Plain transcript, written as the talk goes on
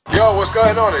Yo, what's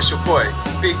going on? It's your boy,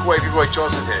 Big Wavy Roy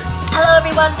Johnson here. Hello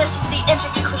everyone, this is the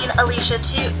interview queen Alicia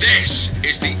too. This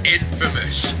is the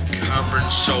infamous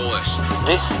Cameron Solis.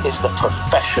 This is the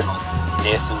professional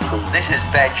Nathan Cruz. This is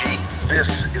Benji. This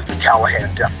is the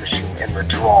Callahan Death Machine in the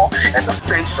draw, and the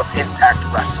face of Impact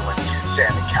Wrestling,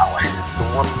 Sammy Callahan. The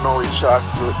one and only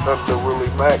chocolate Thunder Willie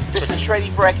Mack. This is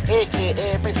Shreddy Breck,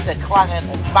 aka Mr. Clangin'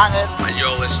 and Bangin'. And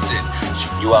you're listening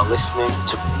to... You are listening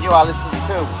to... You are listening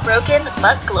to... Broken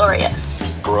but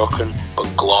Glorious. Broken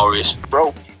but Glorious.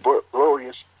 Broken but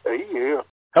Glorious. Hey, yeah.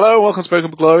 Hello, welcome to Broken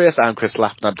but Glorious. I'm Chris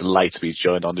Lappin. I'm delighted to be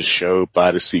joined on the show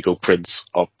by the Seagull Prince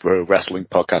of Pro Wrestling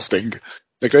Podcasting,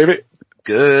 Nick Davey.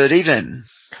 Good evening.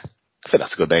 I think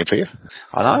that's a good name for you.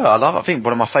 I think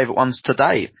one of my favourite ones to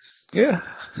date. Yeah.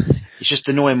 It's just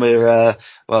annoying we're,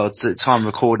 it's the time of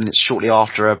recording, it's shortly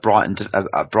after a Brighton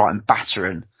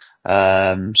battering.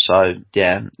 So,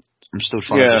 yeah, I'm still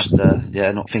trying to just,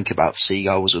 not think about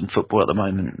seagulls and football at the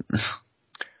moment.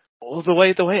 Well, the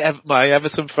way my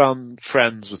Everton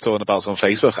friends were talking about it on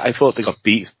Facebook, I thought they got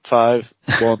beat 5-1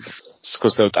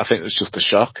 because I think it was just a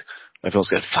shock. Everyone's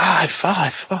going 5-5.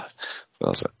 I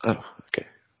was like, oh, okay.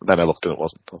 And then I looked and it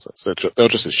wasn't. So they were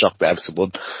just as shocked that Everton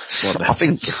won. I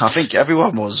think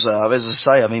everyone was. As I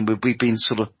say, I mean, we've been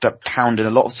sort of pounding a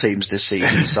lot of teams this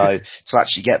season. So to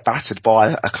actually get battered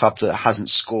by a club that hasn't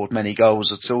scored many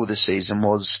goals at all this season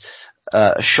was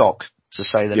a shock, to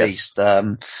say the least.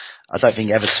 I don't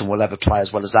think Everton will ever play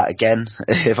as well as that again,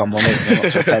 if I'm honest. Not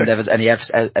to offend any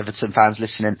Everton fans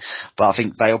listening, but I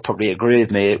think they'll probably agree with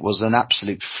me. It was an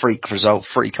absolute freak result,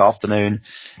 freak afternoon.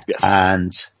 Yes.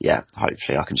 And,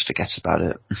 hopefully I can just forget about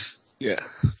it. Yeah.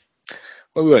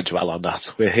 Well, we won't dwell on that.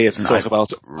 We're here to talk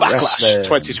about Backlash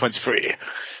 2023.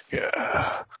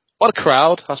 Yeah. What a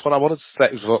crowd. That's what I wanted to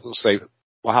say.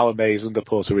 Well, how amazing the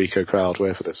Puerto Rico crowd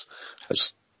were for this.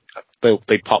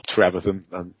 They popped for everything.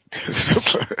 And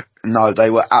no, they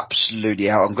were absolutely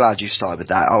out. I'm glad you started with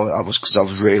that. I was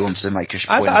really wanting to make a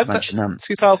point of mention them.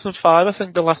 2005, I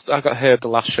think the last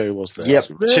show was there. Yep,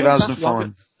 really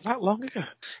 2005. That long ago?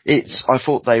 I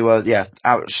thought they were,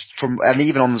 out from, and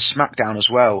even on the SmackDown as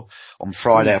well, on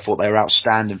Friday, I thought they were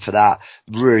outstanding for that.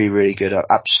 Really, really good.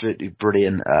 Absolutely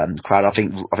brilliant, crowd. I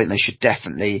think they should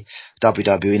definitely,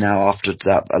 WWE now, after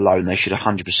that alone, they should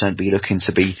 100% be looking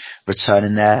to be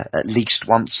returning there at least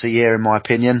once a year, in my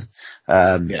opinion.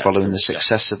 Following the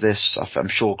success of this, I'm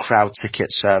sure crowd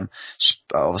tickets,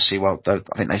 obviously, I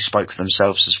think they spoke for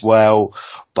themselves as well,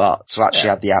 but to actually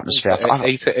have the atmosphere.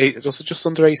 Was it just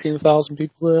under 18,000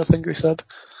 people there, I think they said?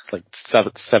 It's like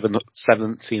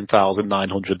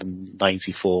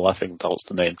 17,994, I think that was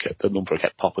the number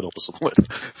kept popping up or something.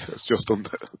 So it's just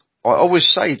under. I always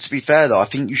say, to be fair though, I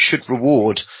think you should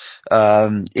reward,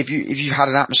 if you had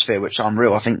an atmosphere which is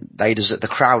unreal, I think the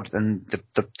crowd and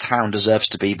the town deserves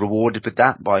to be rewarded with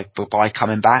that by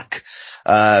coming back.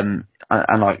 And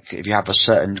like, if you have a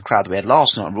certain crowd that we had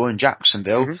last night in Roy and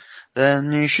Jacksonville,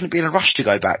 then you shouldn't be in a rush to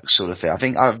go back, sort of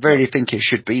thing. I really think it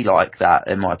should be like that,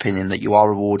 in my opinion, that you are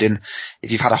rewarding.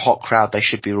 If you've had a hot crowd, they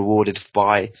should be rewarded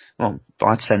by getting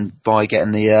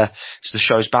the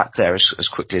shows back there as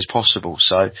quickly as possible.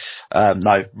 So,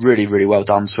 no, really, really well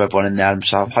done to everyone in there.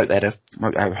 So I hope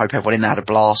everyone in there had a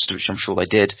blast, which I'm sure they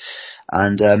did.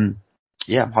 And,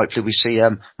 hopefully we see,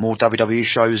 more WWE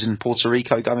shows in Puerto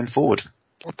Rico going forward.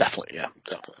 Definitely, yeah.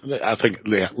 Definitely. I think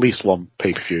at least one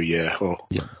pay-per-view a year, or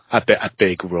a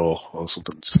big Raw or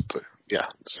something. Just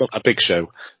a big show.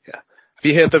 Yeah. Have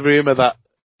you heard the rumor that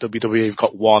WWE have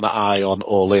got one eye on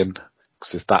All In?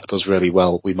 Because if that does really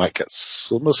well, we might get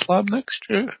SummerSlam next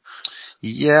year.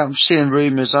 Yeah, I'm seeing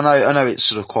rumours. I know it's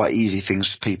sort of quite easy things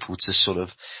for people to sort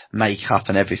of make up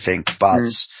and everything,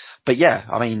 but yeah,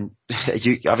 I mean,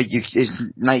 it's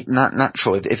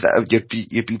natural.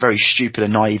 You'd be very stupid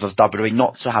and naive of WWE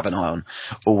not to have an eye on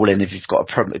All In if you've got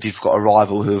a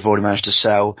rival who have already managed to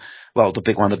sell,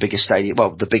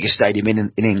 the biggest stadium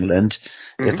in England.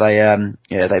 If they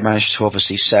managed to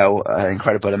obviously sell an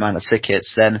incredible amount of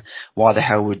tickets, then if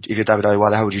you're WWE, why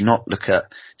the hell would you not look at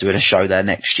doing a show there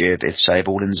next year if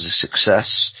All In's a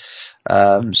success?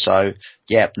 I'm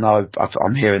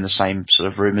hearing the same sort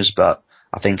of rumours, but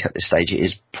I think at this stage it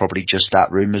is probably just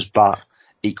that rumours, but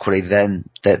equally then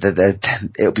it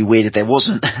would be weird if there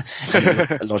wasn't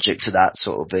a logic to that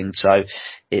sort of thing. So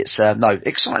it's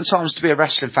exciting times to be a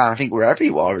wrestling fan. I think wherever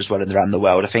you are as well and around the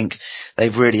world, I think they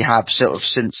really have sort of,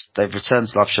 since they've returned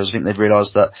to live shows, I think they've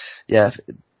realised that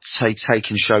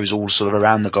taking shows all sort of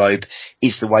around the globe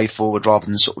is the way forward rather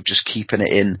than sort of just keeping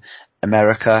it in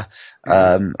America.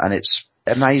 And it's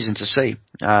amazing to see.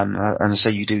 And so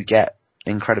you do get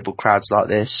incredible crowds like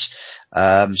this.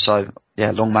 Long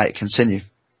may it continue.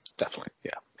 Definitely,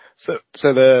 yeah. So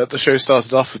the show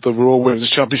started off with the Raw Women's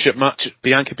Championship match: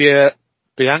 Bianca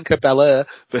Belair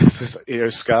versus Io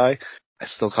Sky. I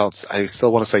still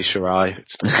want to say Shirai.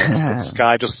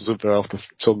 Sky just doesn't roll off the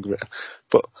tongue.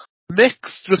 But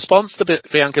mixed response to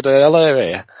Bianca Belair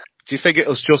here. Do you think it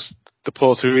was just the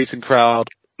Puerto Rican crowd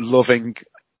loving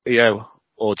Io,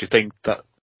 or do you think that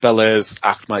Belair's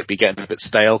act might be getting a bit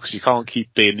stale because you can't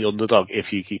keep being the underdog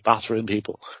if you keep battering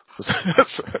people?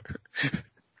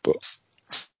 But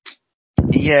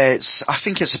yeah, I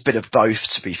think it's a bit of both,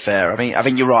 to be fair. I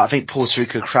mean, you're right. I think Puerto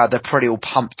Rico crowd, they're pretty all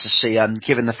pumped to see,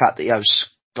 given the fact that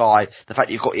the fact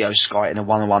you've got Io Sky in a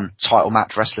one-on-one title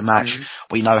match, wrestling match,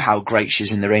 we know how great she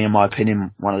is in the ring, in my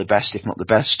opinion, one of the best, if not the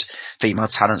best, female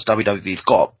talents WWE've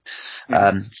got,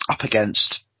 up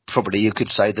against probably, you could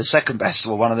say, the second best,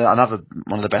 or one of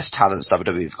the best talents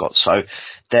WWE've got. So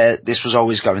this was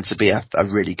always going to be a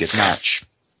really good match.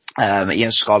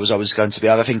 Sky was always going to be,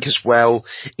 I think as well,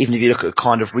 even if you look at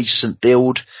kind of recent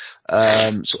build,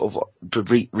 sort of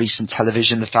recent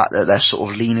television, the fact that they're sort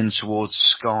of leaning towards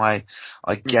Sky,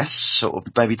 I guess, sort of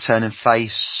maybe turning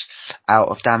face out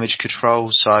of Damage Control.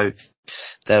 So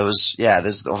there's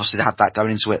obviously they had that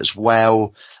going into it as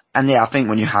well. And yeah, I think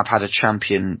when you have had a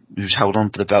champion who's held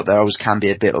on to the belt, there always can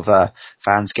be a bit of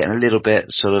fans getting a little bit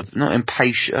sort of, not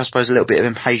impatient, I suppose a little bit of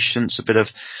impatience, a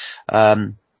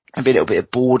little bit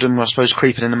of boredom, I suppose,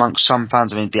 creeping in amongst some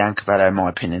fans. I mean, Bianca Belair, in my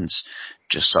opinion, is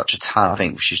just such a talent. I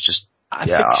think she's just, I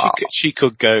think she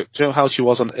could go. Do you know how she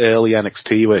was on early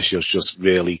NXT where she was just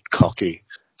really cocky?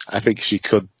 I think she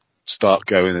could start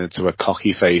going into a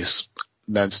cocky face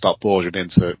and then start bordering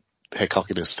into her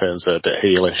cockiness turns her a bit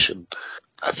heelish, and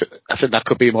I think that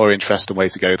could be a more interesting way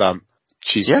to go than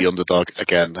she's the underdog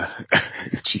again.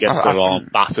 She gets her arm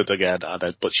battered again,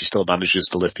 but she still manages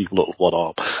to lift people up with one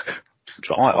arm.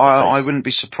 I wouldn't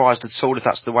be surprised at all if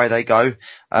that's the way they go.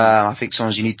 I think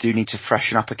sometimes you need to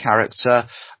freshen up a character.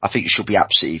 I think she'll be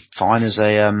absolutely fine as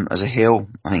a heel.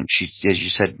 I think she's, as you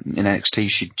said, in NXT,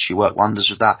 she worked wonders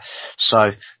with that.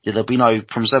 So there'll be no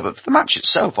problems there. But for the match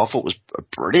itself, I thought was a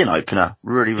brilliant opener.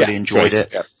 Really enjoyed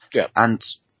it. Yeah. And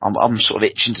I'm sort of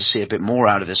itching to see a bit more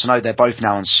out of this. I know they're both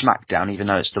now on SmackDown, even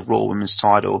though it's the Raw Women's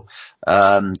title.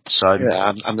 I'm still.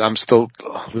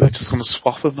 They're just going to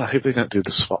swap them. I hope they don't do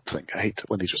the swap thing. I hate it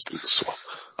when they just do the swap.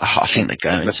 I think they're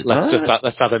going to.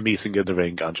 Let's have a meeting in the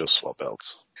ring and just swap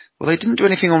belts. Well, they didn't do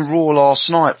anything on Raw last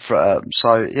night,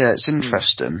 so yeah, it's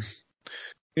interesting.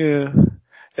 Yeah.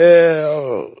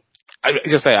 I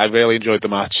just say I really enjoyed the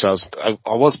match. I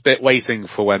was a bit waiting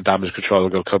for when Damage Control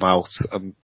would come out.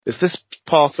 And is this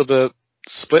part of the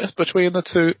split between the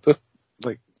two?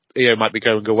 Io might be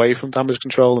going away from Damage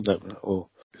Control, or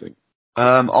you think?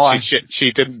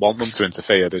 She didn't want them to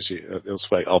interfere, did she? It was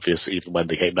very obvious even when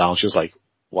they came down. She was like,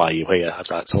 "Why are you here? I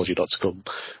told you not to come."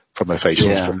 From her facial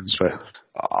expression.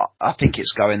 I think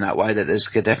it's going that way, that there's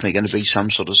definitely going to be some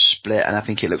sort of split, and I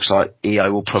think it looks like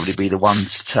Io will probably be the one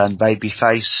to turn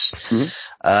babyface.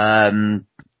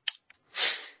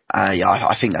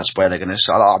 I think that's where they're going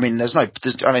to. I mean, there's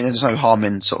no harm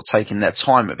in sort of taking their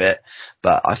time with it,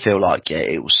 but I feel like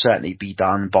it will certainly be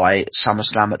done by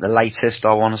SummerSlam at the latest.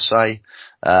 I want to say.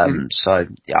 So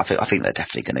yeah, I think they're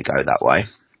definitely going to go that way.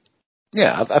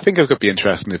 Yeah, I think it could be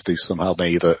interesting if they somehow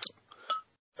made a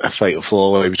fatal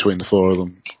four-way between the four of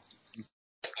them.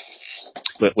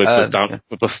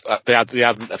 They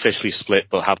hadn't officially split,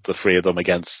 but had the three of them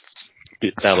against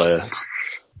Bella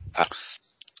at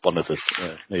one of the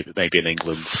maybe in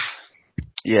England.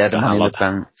 Yeah, the Money in the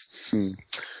Bank.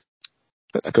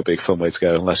 That could be a fun way to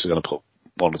go, unless you're going to put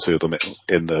one or two of them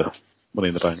in the Money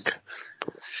in the Bank.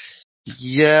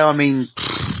 Yeah, I mean,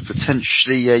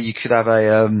 potentially, you could have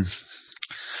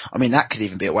I mean, that could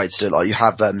even be a way to do it. Like, you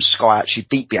have Sky actually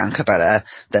beat Bianca Belair,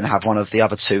 then have one of the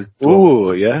other two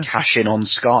cash in on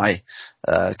Sky.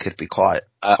 Could be quite.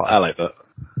 I like that.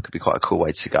 Could be quite a cool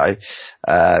way to go.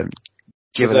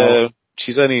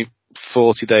 She's only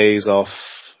 40 days off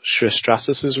Trish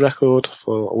Stratus's record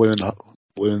for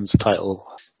women's title,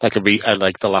 like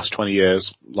the last 20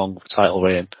 years long title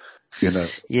reign.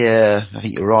 Yeah, I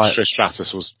think you're right. Trish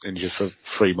Stratus was injured for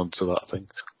 3 months of that, I think,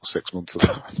 or 6 months of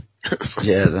that.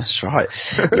 Yeah, that's right.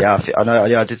 Yeah, I know.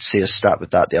 Yeah, I did see a stat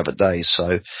with that the other day.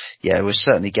 So yeah, we're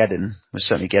certainly getting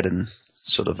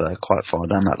sort of quite far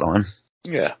down that line.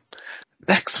 Yeah.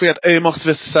 Next, we had Omos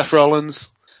versus Seth Rollins.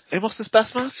 Omos'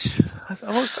 best match.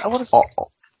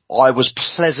 I was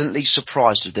pleasantly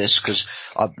surprised with this because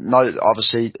not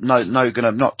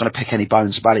gonna pick any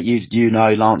bones about it. You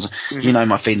know, Lance, you know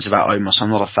my feelings about Omos. I'm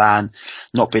not a fan.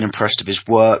 Not been impressed with his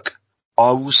work.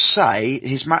 I will say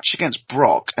his match against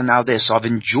Brock and now this, I've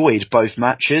enjoyed both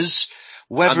matches.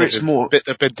 Whether it's more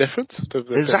a bit different.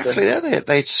 Exactly, yeah,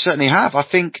 they certainly have. I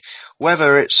think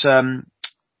whether it's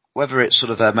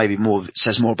sort of maybe more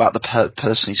says more about the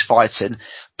person he's fighting,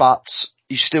 but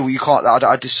you can't. I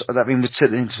mean,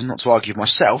 not to argue with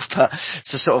myself, but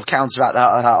to sort of counteract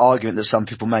that argument that some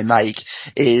people may make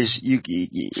is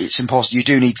it's impossible. You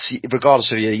do need to,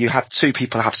 regardless of you have two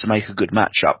people have to make a good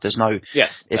matchup. There's no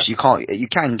if you can't, you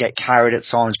can get carried at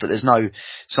times, but there's no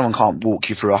someone can't walk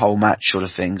you through a whole match sort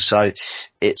of thing. So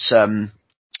it's I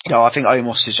think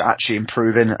Omos is actually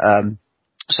improving.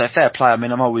 So fair play. I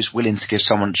mean, I'm always willing to give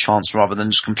someone a chance rather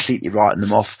than just completely writing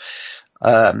them off.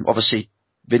 Obviously,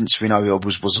 Vince, we know,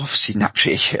 was obviously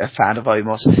naturally a fan of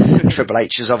Omos. Triple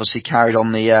H has obviously carried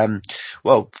on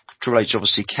Triple H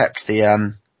obviously kept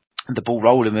the ball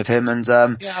rolling with him, and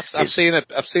I've seen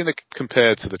it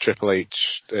compared to the Triple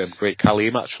H Great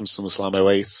Khali match from SummerSlam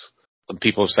 '08, and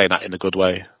people are saying that in a good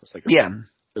way. It's like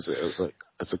it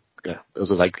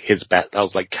was like his best. That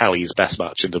was like Khali's best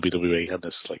match in WWE, and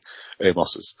this like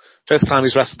Omos's first time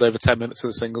he's wrestled over 10 minutes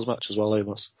in a singles match as well.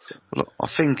 Omos. Well, I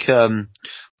think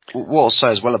what I'll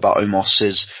say as well about Omos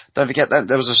is don't forget that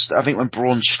there was I think when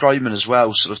Braun Strowman as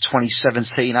well, sort of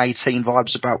 2017-18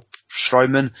 vibes about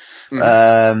Strowman.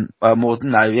 Was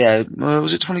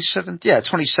it 2017? Yeah,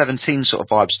 2017 sort of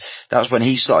vibes. That was when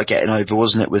he started getting over,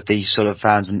 wasn't it, with the sort of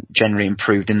fans and generally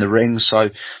improved in the ring. So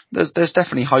there's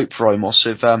definitely hope for Omos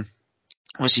if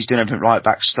obviously he's doing everything right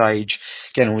backstage,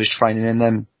 getting all his training in.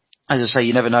 Then, as I say,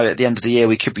 you never know. At the end of the year,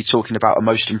 we could be talking about a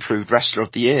most improved wrestler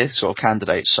of the year sort of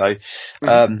candidate. So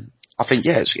I think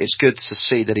it's good to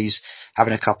see that he's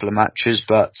having a couple of matches,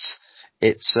 but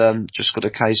it's just got a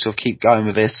case of keep going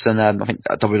with it, and I think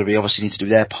WWE obviously need to do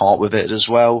their part with it as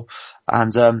well.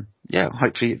 And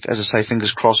hopefully, as I say,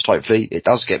 fingers crossed. Hopefully, it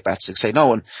does get better. Say no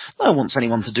one wants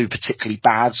anyone to do particularly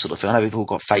bad sort of thing. I know we've all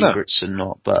got favourites and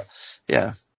not, but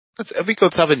yeah, it'd be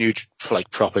good to have a new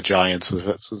proper giant.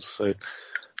 So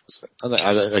I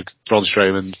like Braun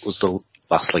Strowman was the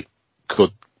last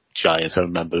good giant I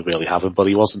remember really having, but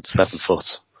he wasn't 7 foot.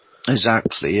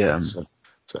 Exactly, yeah.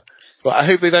 But I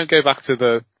hope they don't go back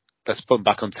to let's put them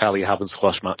back on telly having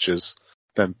squash matches.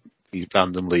 Then he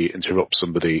randomly interrupts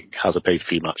somebody, has a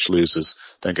pay-per-view match, loses,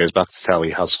 then goes back to telly,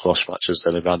 has squash matches,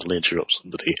 then he randomly interrupts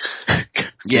somebody.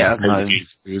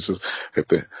 Loses.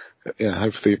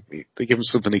 Hopefully they give him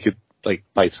something he could bite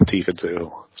his teeth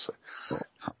into.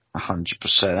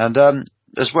 100%. And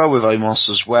as well with Omos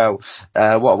as well,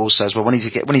 what I will say as well, when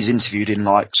he's interviewed in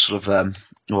sort of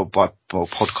by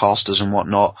podcasters and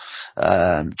whatnot,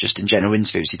 just in general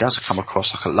interviews, he does come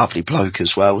across like a lovely bloke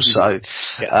as well. So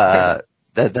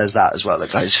there's that as well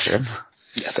that goes for him.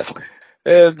 Yeah, definitely.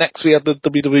 Next we had the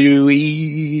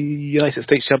WWE United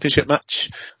States Championship match.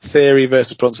 Theory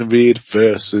versus Bronson Reed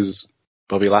versus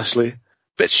Bobby Lashley.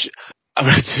 Which I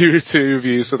read two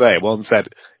reviews today. One said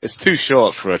it's too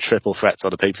short for a triple threat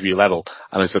on a pay-per-view level,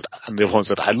 and the other one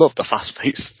said I love the fast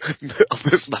pace of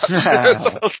this match.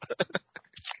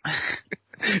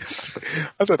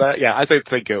 I said, I don't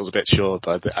think it was a bit short.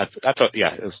 I thought,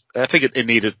 I think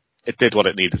it did what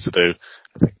it needed to do.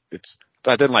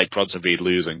 I didn't like Bronson Reed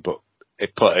losing, but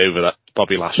it put over that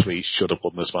Bobby Lashley should have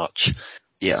won this match.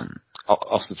 Yeah.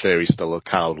 Austin Theory's still a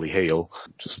cowardly heel,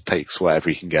 just takes whatever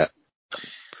he can get.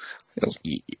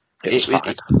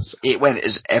 It went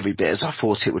as every bit as I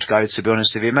thought it would go, to be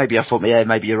honest with you. Maybe I thought,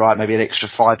 maybe you're right, maybe an extra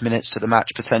 5 minutes to the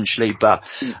match potentially, but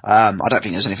I don't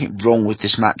think there's anything wrong with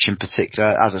this match in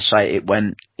particular. As I say,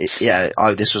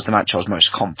 this was the match I was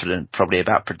most confident probably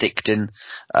about predicting,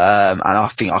 and I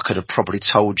think I could have probably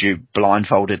told you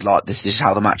blindfolded this is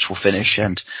how the match will finish,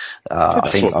 and I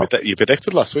think what you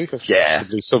predicted last week. Yeah.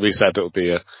 Somebody said it would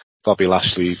be a Bobby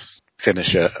Lashley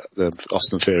finisher, the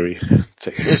Austin Theory.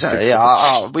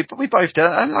 We both did,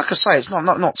 and like I say, it's not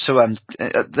to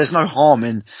there's no harm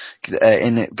in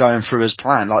it going through as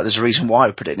planned. There's a reason why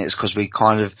we're predicting it. It's because we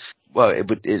kind of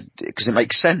because it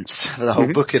makes sense for the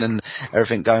whole booking and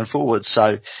everything going forward.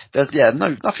 So there's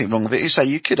nothing wrong with it.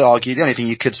 You could argue the only thing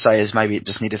you could say is maybe it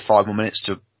just needed 5 more minutes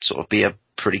to sort of be a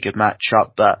pretty good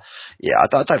matchup, but I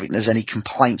don't think there's any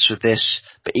complaints with this.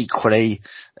 But equally,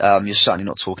 you're certainly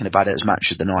not talking about it as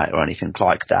match of the night or anything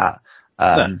like that.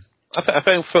 No. I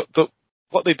think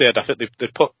what they did, I think they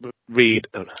put Reed.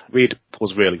 Reed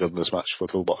was really good in this match for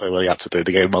what he had to do.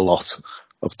 They gave him a lot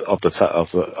of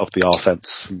the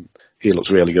offense, and he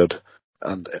looked really good.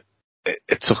 And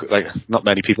it took not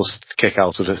many people to kick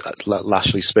out of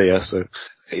Lashley spear, so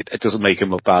it doesn't make him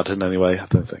look bad in any way. I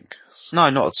don't think. No,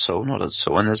 not at all. And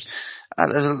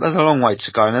there's a long way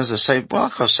to go. And as I say,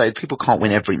 like I say, people can't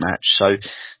win every match. So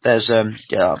there's I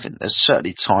think there's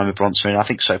certainly time with Bronson. And I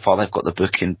think so far they've got the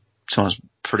booking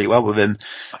pretty well with him.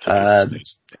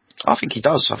 I think he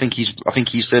does. I think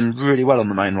he's done really well on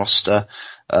the main roster,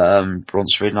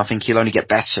 Bronson Reed, and I think he'll only get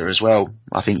better as well.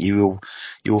 I think you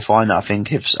will find that. I think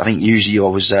usually you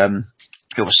always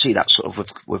you'll see that sort of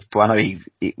with I know he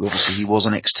obviously he was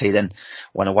on NXT, then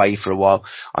went away for a while.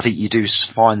 I think you do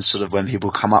find sort of when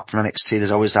people come up from NXT,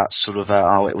 there's always that sort of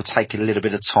it will take a little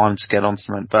bit of time to get onto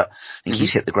them, but I think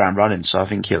he's hit the ground running, so I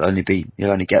think he'll only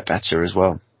get better as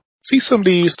well. See,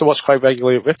 somebody you used to watch quite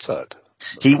regularly at Riptide.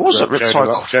 He was at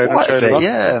Riptide quite a bit, Rock.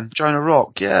 yeah. Jonah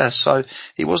Rock, yeah. So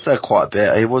he was there quite a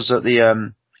bit. He was at the.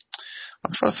 I'm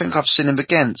trying to think. I've seen him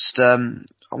against.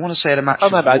 I want to say at a match.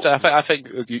 I think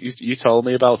you told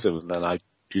me about him, and then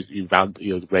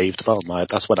you raved about him.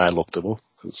 That's when I looked him up.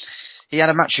 He had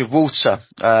a match with Walter,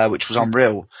 which was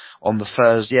unreal on the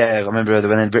Thursday. Yeah, I remember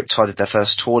when Riptide did their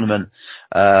first tournament.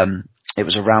 It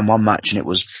was a round one match, and it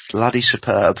was bloody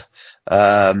superb.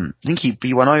 I think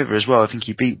he went over as well. I think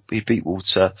he beat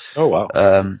Walter. Oh wow!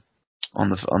 On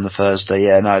the Thursday,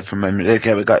 yeah. No, from memory.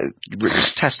 Okay, we got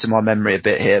testing my memory a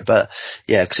bit here, but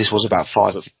yeah, because this was about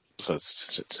 5. So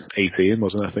it's 18,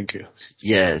 wasn't it? I think.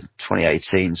 Yeah,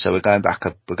 2018. So we're going back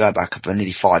up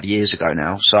nearly 5 years ago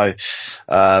now. So,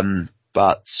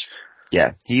 but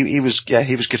yeah, he was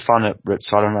good fun at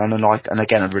Riptide, and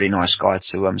again a really nice guy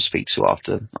to speak to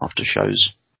after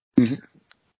shows. Mm-hmm.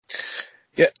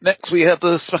 Yeah, next we had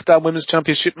the SmackDown Women's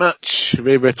Championship match,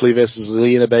 Rhea Ripley versus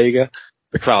Zelina Vega.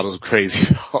 The crowd was crazy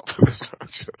hot for this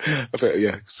match. I think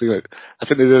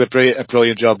they did a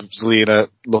brilliant job. Zelina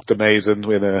looked amazing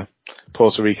in a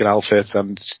Puerto Rican outfit,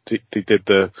 and they did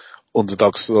the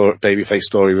underdog babyface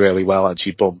story really well, and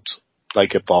she bumped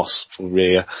like a boss for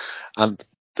Rhea. And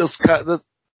there's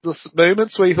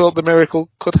moments where you thought the miracle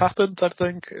could happen, I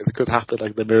think. It could happen,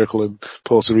 like the miracle in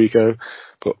Puerto Rico.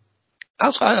 But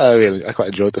I quite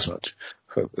enjoyed this match.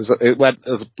 It went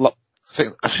as a lot.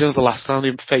 I feel the last time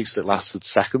they faced it lasted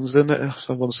seconds, didn't it? I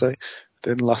want to say. It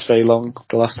didn't last very long.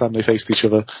 The last time they faced each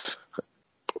other.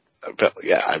 But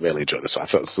yeah, I really enjoyed this one. I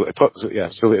thought it's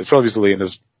probably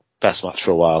Zelina's best match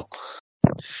for a while.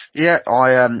 Yeah,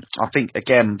 I think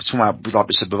again, like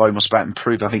we said, we've almost about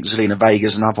improved. I think Zelina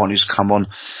Vega's another one who's come on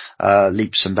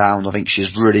leaps and bounds. I think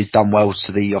she's really done well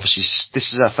obviously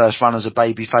this is her first run as a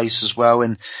babyface as well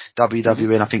in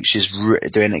WWE, and I think she's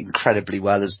doing incredibly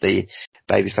well as the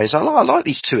babyface. I like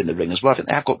these two in the ring as well. I think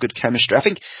they have got good chemistry. I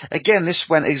think again this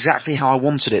went exactly how I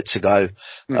wanted it to go,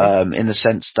 in the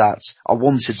sense that I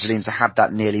wanted Zelina to have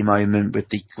that nearly moment with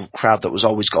the crowd that was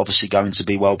always obviously going to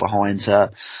be well behind her.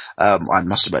 I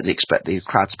must have expect the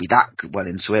crowd to be that well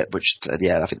into it, which I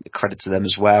think the credit to them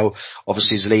as well.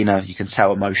 Obviously Zelina, you can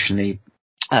tell emotionally.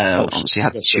 Obviously,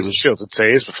 she was in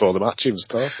tears before the match even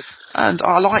started, and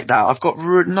I like that. I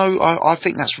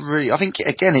think that's really. I think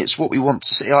again, it's what we want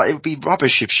to see. It would be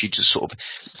rubbish if she just sort of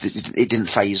it didn't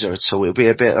phase her at all. It would be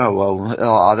a bit.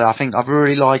 I think I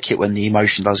really like it when the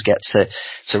emotion does get to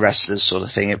wrestlers, sort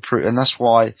of thing. And that's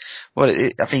why.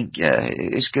 I think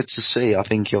it's good to see. I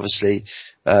think obviously.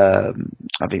 I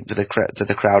think for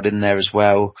the crowd in there as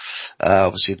well.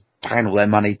 Obviously. Paying all their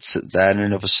money to them,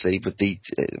 and obviously with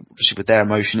their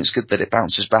emotion, it's good that it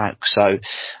bounces back. So,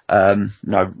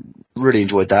 really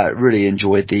enjoyed that. Really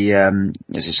enjoyed the,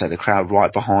 as you say, the crowd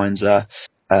right behind her.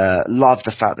 Love the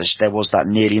fact that there was that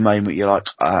nearly moment. You're like,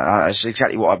 it's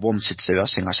exactly what I wanted to. I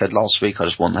think I said last week, I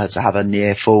just want her to have a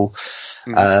near fall.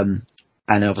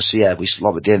 And obviously, we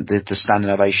like with the standing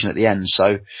ovation at the end.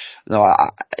 So, no, I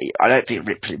don't think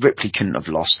Ripley couldn't have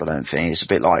lost. I don't think it's a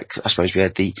bit like I suppose we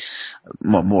had the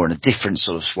more in a different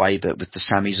sort of way, but with the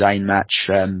Sami Zayn match,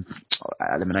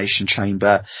 Elimination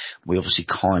Chamber, we obviously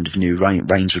kind of knew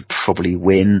Reigns would probably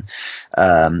win.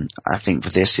 I think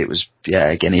for this, it was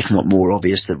again, if not more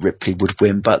obvious that Ripley would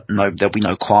win, but no, there'll be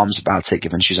no qualms about it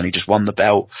given she's only just won the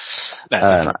belt,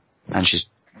 and she's.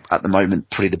 At the moment,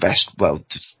 probably the best, the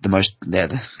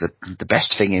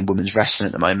best thing in women's wrestling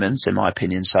at the moment, in my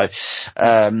opinion. So,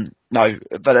 no,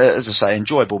 but as I say,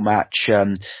 enjoyable match,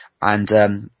 and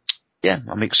I'm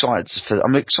excited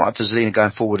for Zelina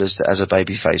going forward as a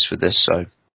babyface with this. So,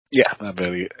 I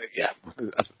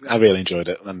really enjoyed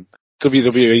it, and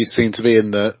WWE seem to be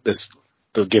in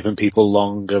they're giving people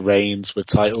longer reigns with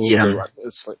titles. Yeah.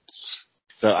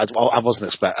 So I wasn't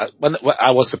expecting.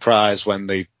 I was surprised when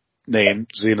they named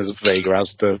Zelina Vega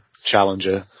as the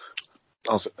challenger.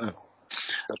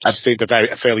 It seemed a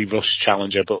fairly rushed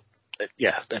challenger, but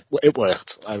it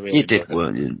worked. I really it did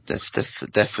work,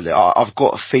 definitely. I've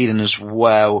got a feeling as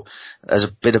well as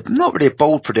a bit of not really a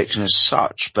bold prediction as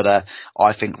such, but I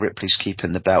think Ripley's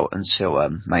keeping the belt until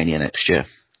Mania next year,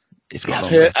 if not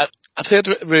longer. I've heard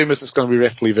rumours it's going to be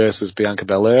Ripley versus Bianca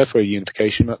Belair for a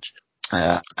unification match.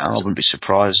 I wouldn't be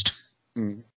surprised.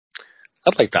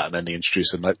 I'd like that, and then they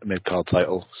introduce a mid-card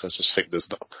title. So I just think there's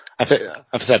not. I think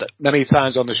I've said it many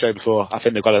times on the show before. I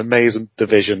think they've got an amazing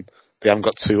division. They haven't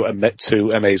got two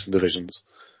amazing divisions.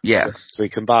 Yeah. So they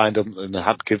combined them and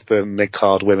give the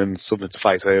mid-card women something to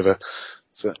fight over.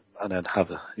 So, and then I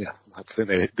think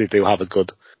they do have a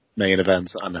good main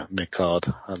event and a mid-card.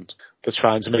 And they're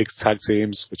trying to make tag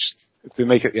teams, which if they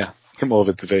make it, more of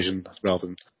a division rather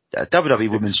than... WWE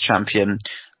Women's Champion,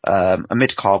 a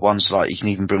mid-card one, so like you can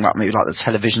even bring up maybe like the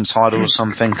television title or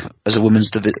something as a women's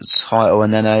title,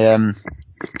 and then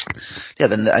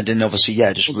then obviously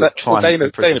just try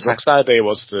and... Dana Brooks' idea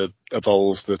was to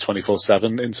evolve the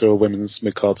 24/7 into a women's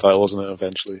mid-card title, wasn't it,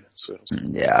 eventually? So,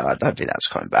 I don't think that's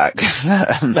coming back. No,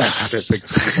 I don't think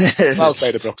so. That was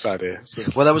Dana Brooks' idea. So.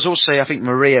 Well, there was also, I think,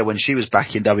 Maria, when she was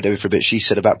back in WWE for a bit, she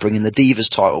said about bringing the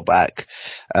Divas title back,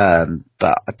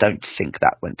 but I don't think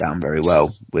that went down very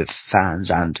well with fans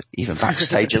and even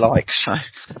backstage alike, so...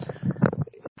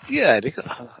 Yeah,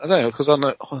 I don't know, because on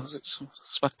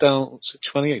SmackDown, was it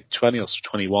 20 or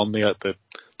 21, they had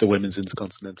the women's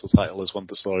Intercontinental title as one of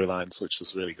the storylines, which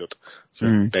was really good. So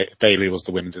Bayley was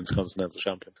the women's Intercontinental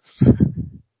champion.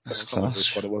 That's I can't remember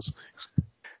class. what it was.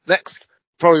 Next,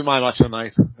 probably my match of the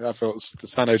night. I thought it was the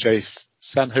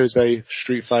San Jose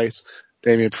Street Fight,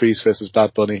 Damian Priest versus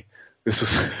Bad Bunny. This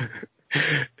was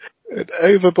an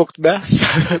overbooked mess,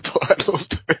 but I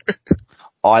loved it.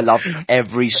 I loved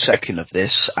every second of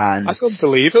this, and I couldn't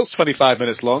believe it was 25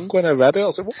 minutes long when I read it. I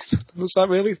was like, what? Was that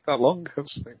really that long? I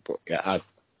was like, but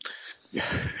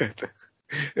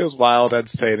it was wild,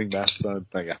 entertaining mess. And,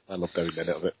 I loved every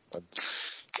minute of it.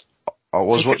 I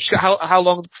was watching. How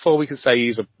long before we can say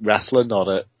he's a wrestler, not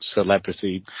a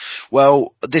celebrity?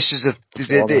 Well,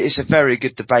 it's a very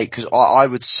good debate, because I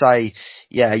would say,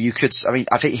 you could. I mean,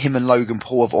 I think him and Logan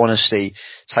Paul have honestly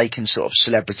taken sort of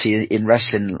celebrity in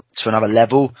wrestling to another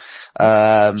level.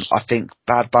 I think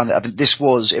Bad Bunny. I think this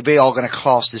was, if we are going to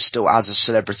class this still as a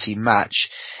celebrity match,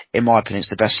 in my opinion, it's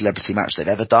the best celebrity match they've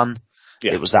ever done.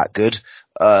 Yeah. It was that good.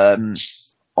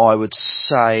 I would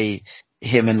say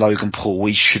him and Logan Paul,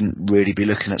 we shouldn't really be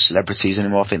looking at celebrities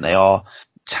anymore. I think they are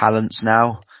talents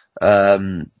now.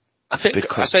 I think,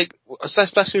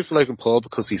 especially for Logan Paul,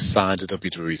 because he's signed a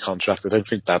WWE contract. I don't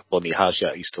think Bad Bunny has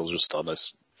yet. He's still just on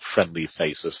his friendly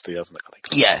faces. He hasn't got a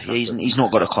contract. He's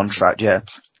not got a contract. Yeah,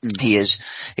 he is.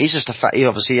 He's just he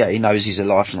obviously, he knows he's a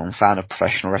lifelong fan of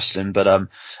professional wrestling, but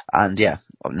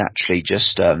naturally,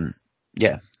 just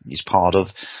he's part of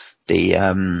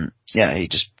the he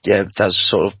just does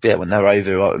sort of when they're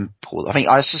over. I think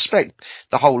I suspect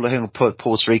the whole thing of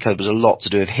Puerto Rico was a lot to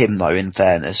do with him, though. In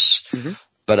fairness,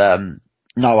 but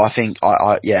no, I think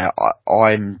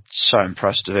I'm so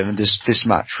impressed with him, and this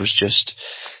match was just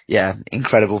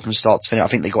incredible from start to finish. I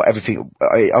think they got everything.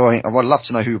 I would love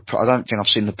to know who. I don't think I've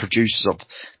seen the producers of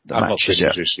the matches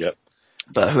yet.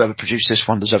 But whoever produced this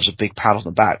one deserves a big pat on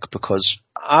the back, because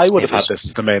I would have had this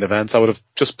as the main event. I would have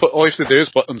just put, all you have to do is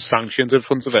put unsanctioned in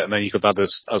front of it, and then you could have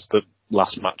this as the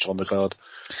last match on the card.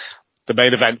 The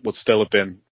main event would still have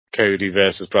been Cody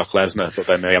versus Brock Lesnar, but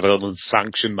then they have an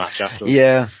unsanctioned match after.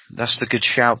 Yeah, that's a good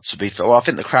shout, to be fair. Well, I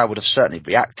think the crowd would have certainly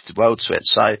reacted well to it,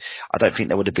 so I don't think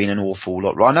there would have been an awful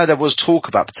lot. I know there was talk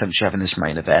about potentially having this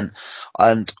main event,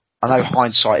 and I know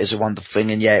hindsight is a wonderful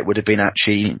thing, and it would have been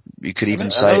actually, you could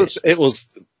even say... It was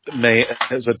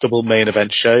a double main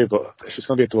event show, but if it's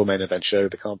going to be a double main event show,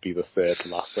 they can't be the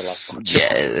last match.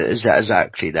 Yeah,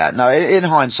 exactly that. No, in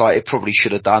hindsight, it probably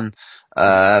should have done.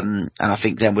 And I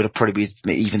think then we'd probably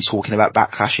be even talking about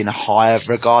Backlash in a higher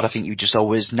regard. I think you just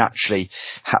always naturally,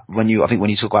 when you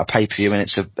talk about pay-per-view and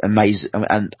it's amazing,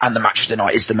 and the match of the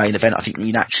night is the main event, I think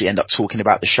you naturally end up talking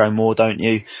about the show more, don't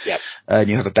you? Yeah. And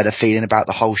you have a better feeling about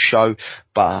the whole show.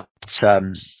 But,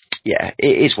 it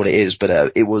is what it is.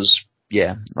 But, it was,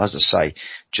 as I say,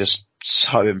 just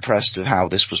so impressed with how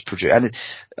this was produced. And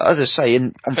as I say,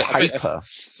 on paper.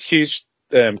 Huge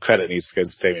credit needs to go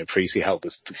to Damian Priest. He held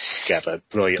this together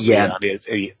brilliantly. Yeah.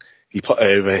 And he put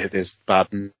over his bad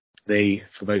knee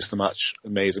for most of the match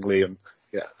amazingly. And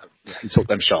he took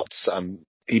them shots. And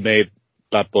he made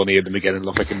Bad Bunny in the beginning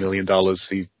look like $1 million.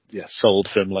 He sold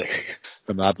for him like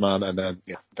the madman, and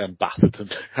then battered him.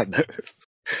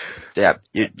 Yeah,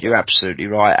 you're absolutely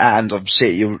right, and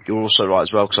obviously you're also right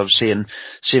as well, because I'm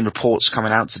seeing reports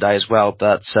coming out today as well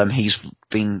that he's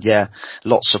been,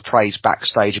 lots of praise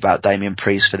backstage about Damian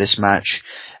Priest for this match,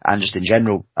 and just in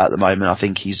general at the moment. I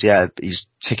think he's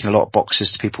ticking a lot of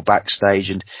boxes to people backstage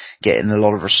and getting a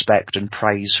lot of respect and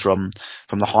praise from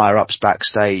the higher ups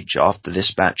backstage after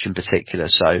this match in particular.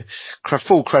 So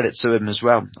full credit to him as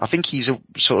well. I think he's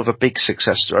sort of a big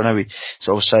success story. I know we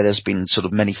sort of say there's been sort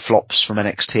of many flops from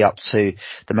NXT up to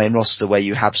the main roster, where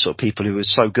you have sort of people who are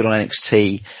so good on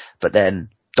NXT but then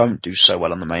don't do so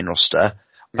well on the main roster.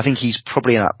 I think he's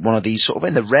probably in one of these sort of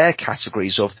in the rare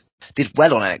categories of did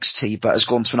well on NXT but has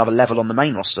gone to another level on the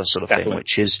main roster sort of thing,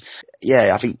 which is,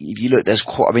 I think if you look, there's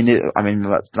quite, I can't really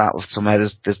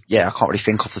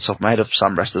think off the top of my head of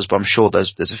some wrestlers, but I'm sure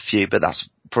there's a few, but that's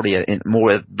probably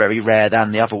very rare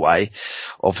than the other way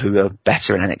of who are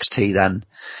better in NXT than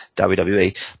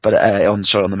WWE, but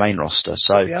on the main roster.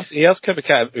 So he has kept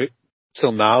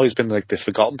till now. He's been like the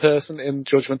forgotten person in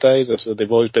Judgment Day. So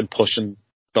they've always been pushing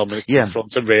Dominic to the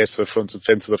front and Reyes to the front and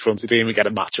Finn to the front. He didn't even get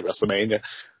a match at WrestleMania.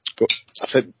 But I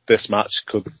think this match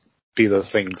could be the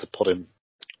thing to put him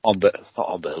not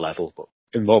on the level, but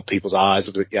in more people's eyes.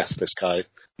 Yes, this guy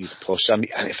needs a push. And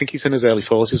I think he's in his early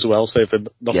 40s as well, so if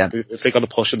they're going to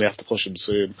push him, they have to push him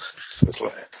soon. So it's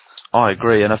like, I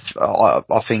agree, and I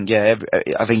think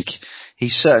I think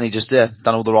he's certainly just done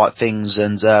all the right things,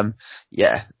 and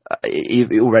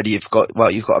already you've got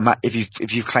a match.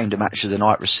 If you've claimed a match of the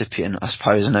night recipient, I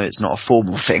suppose. I know it's not a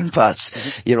formal thing, but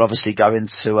you're obviously going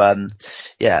to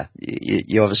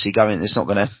you're obviously going. It's not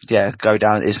going to go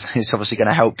down. It's obviously going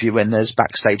to help you when there's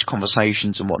backstage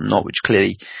conversations and whatnot, which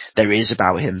clearly there is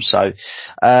about him. So.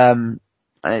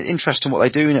 Interesting what they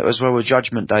do in it as well with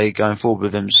Judgment Day going forward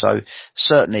with him. So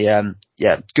certainly,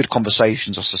 good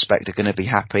conversations I suspect are going to be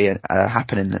happening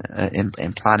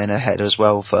in planning ahead as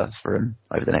well for him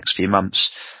over the next few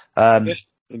months. Do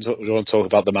you want to talk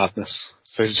about the madness?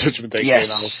 So Judgment Day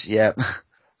came out. Yeah.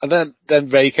 And then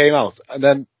Ray came out, and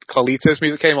then Carlito's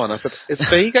music came on. I said, is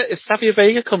Savio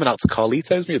Vega coming out to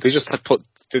Carlito's music? They just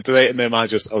did they in their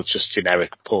mind it's just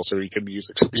generic Puerto Rican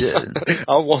music. Yeah.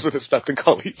 I wasn't expecting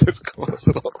Carlito to come out at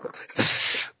all.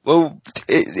 Well,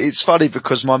 it's funny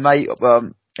because my mate,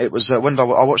 it was when I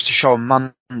watched the show on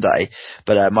Monday,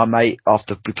 but my mate,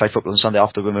 after we played football on Sunday,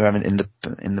 after when we were in the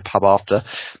pub after,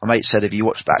 my mate said, "Have you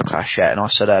watched Backlash yet?" And I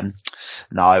said,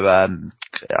 "No." And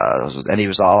he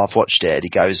was like, "Oh, I've watched it." And he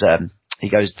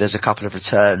goes, "There's a couple of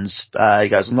returns." He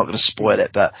goes, "I'm not going to spoil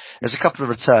it, but there's a couple of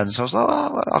returns." So I was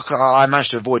like, I managed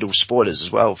to avoid all spoilers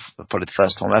as well, for probably the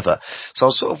first time ever. So I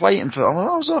was sort of waiting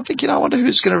I'm thinking, I wonder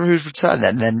who's returning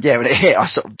then. And then, when it hit, I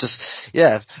sort of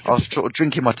I was sort of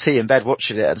drinking my tea in bed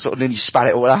watching it and sort of nearly spat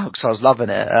it all out because I was loving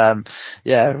it.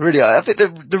 Really, I think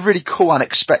the really cool,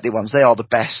 unexpected ones, they are the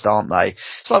best, aren't they?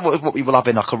 It's like what we will have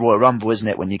in like a Royal Rumble, isn't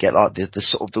it? When you get like the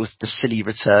sort of the silly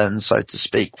returns, so to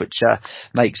speak, which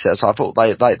makes it. So I thought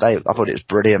I thought it was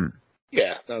brilliant.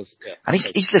 Yeah, that was, yeah. And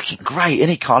he's looking great, isn't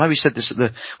he, Carl? I know he said this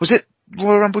was it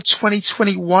Royal Rumble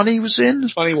 2021 he was in?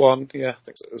 21, yeah, I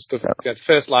think so. It was the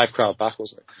first live crowd back,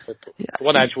 wasn't it? The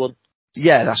one Edge one.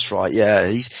 Yeah, that's right, yeah.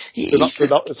 Is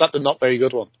that the not very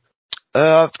good one?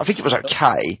 I think it was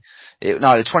okay. The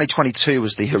 2022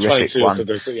 was the horrific one.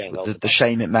 The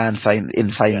Shane McMahon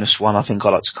infamous one, I think I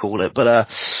like to call it. But,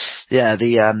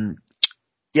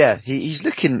 he's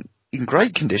looking in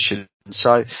great condition.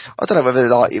 So I don't know whether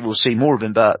we'll see more of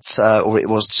him, but or it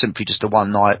was simply just a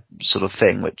one night sort of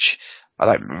thing, which I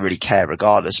don't really care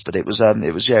regardless. But it was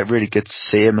really good to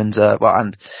see him. And and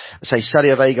I say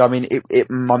Savio Vega. I mean,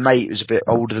 my mate was a bit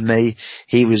older than me.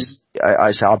 He was.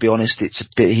 I'll be honest.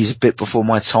 He's a bit before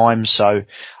my time, so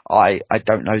I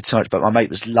don't know too much. But my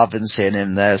mate was loving seeing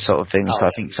him there, sort of thing. So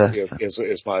I think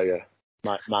it's my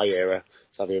era,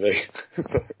 Savio Vega.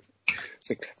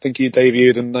 I think he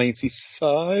debuted in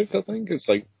 95, I think. It's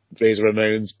like Razor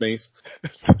Ramon's mate.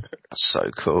 That's so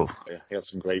cool. Yeah, he had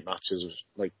some great matches with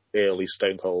like early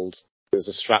Stone Cold. There's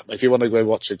a strap. If you want to go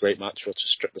watch a great match, watch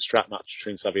the strap match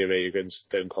between Savio Vega and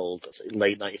Stone Cold. That's like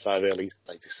late 95, early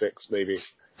 96, maybe.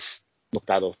 Look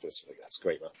that up. That's a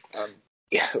great match.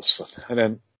 Yeah, it was fun. And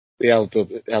then the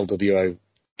LWO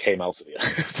came out of the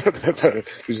end.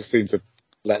 We just seemed to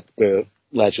let the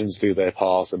legends do their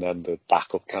part, and then the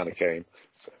backup kind of came.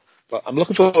 So, but I'm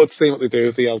looking forward to seeing what they do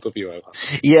with the LWO.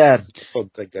 Yeah, fun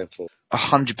thing going forward.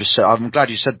 100%. I'm glad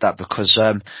you said that because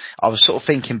I was sort of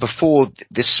thinking before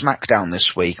this SmackDown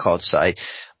this week, I'd say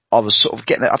I was sort of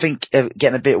getting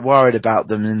a bit worried about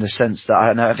them in the sense that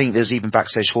I think there's even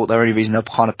backstage thought the only reason they're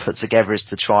kind of put together is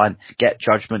to try and get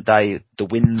Judgment Day the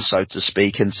win, so to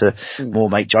speak, and to more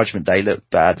make Judgment Day look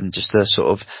bad and just to sort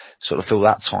of sort of fill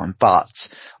that time. But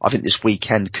I think this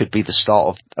weekend could be the start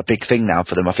of a big thing now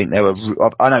for them. I think I know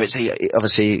obviously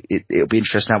it'll be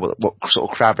interesting now what sort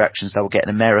of crowd reactions they'll get in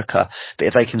America, but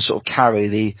if they can sort of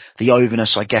carry the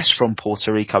overness, I guess, from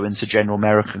Puerto Rico into general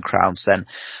American crowds, then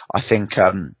I think,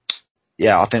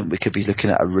 I think we could be looking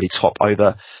at a really top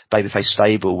over babyface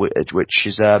stable, which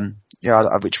is,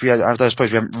 which I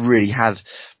suppose we haven't really had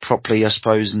properly, I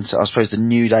suppose. And so I suppose the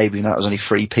New Day, we know it was only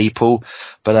 3 people,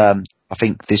 but, I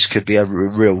think this could be a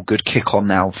real good kick on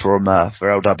now for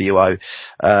LWO.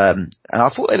 And I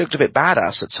thought they looked a bit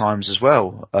badass at times as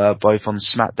well, both on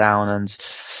SmackDown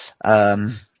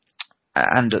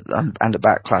and at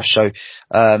Backlash. So,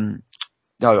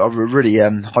 no, I really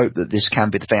hope that this can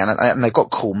be the thing, and they've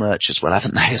got cool merch as well,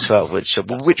 haven't they? As well, which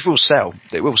will sell.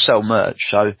 It will sell merch.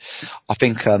 So, I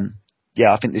think,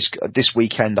 I think this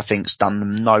weekend, I think, has done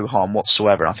them no harm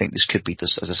whatsoever. I think this could be,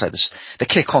 as I say, the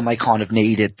kick on they kind of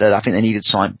needed. I think they needed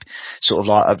something sort of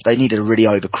like they needed a really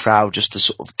over crowd just to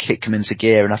sort of kick them into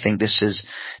gear, and I think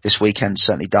this weekend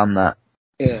certainly done that.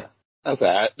 Yeah. That's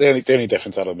it. The only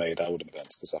difference I'd have made, I would have been,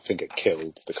 because I think it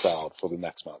killed the crowd for the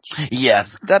next match. Yeah,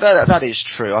 that is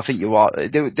true. I think you are.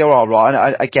 They are right.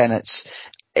 And again,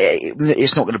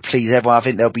 it's not going to please everyone. I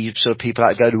think there'll be sort of people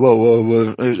out going,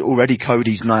 whoa, already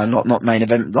Cody's now not main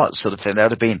event, that sort of thing. There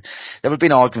would have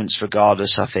been arguments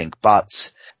regardless, I think. But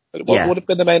what would have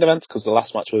been the main event? Because the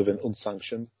last match would have been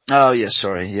unsanctioned. Oh yeah,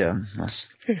 sorry, yeah.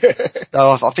 No,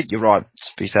 I think you're right.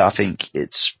 To be fair, I think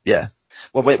it's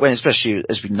Well, when especially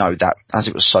as we know that as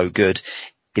it was so good,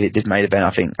 if it did main event,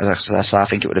 I think, as I say, I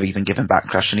think it would have even given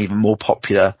Backlash an even more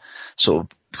popular sort of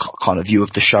kind of view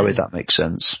of the show, if that makes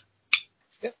sense.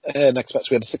 Yeah. Next match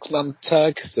we had a 6-man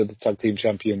tag, so the tag team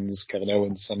champions Kevin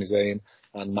Owens, Sami Zayn,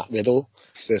 and Matt Riddle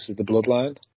versus the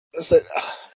Bloodline. So,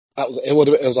 it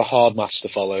was a hard match to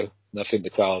follow, and I think the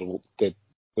crowd were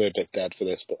a bit dead for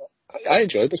this, but I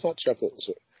enjoyed this match. I thought it was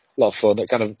a lot of fun.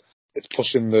 It's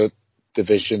pushing the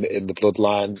division in the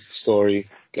Bloodline story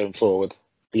going forward.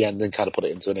 The ending kind of put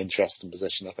it into an interesting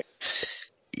position, I think.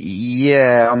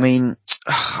 Yeah, I mean,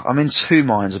 I'm in 2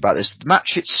 minds about this. The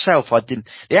match itself, the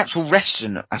actual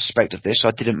wrestling aspect of this,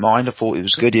 I didn't mind. I thought it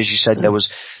was good. As you said, there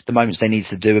was the moments they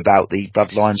needed to do about the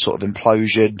Bloodline sort of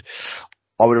implosion.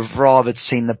 I would have rather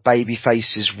seen the baby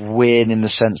faces win, in the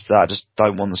sense that I just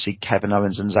don't want to see Kevin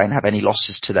Owens and Zayn have any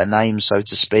losses to their names, so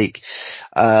to speak.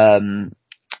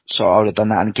 So I would have done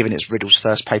that, and given it's Riddle's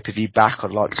first pay-per-view back,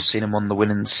 I'd like to have seen him on the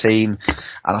winning team.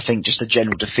 And I think just a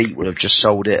general defeat would have just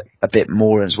sold it a bit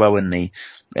more as well in the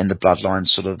Bloodline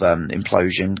sort of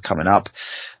implosion coming up.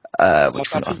 I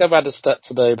think they've had a stat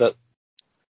today that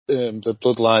the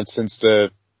Bloodline, since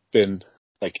they've been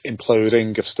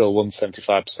imploding, have still won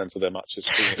 75% of their matches.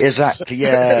 Exactly,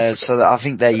 yeah. So I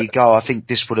think there you go. I think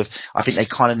they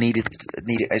kind of needed,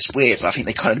 it's weird, but I think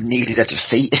they kind of needed a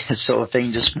defeat sort of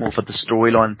thing, just more for the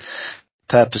storyline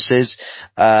purposes.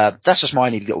 That's just my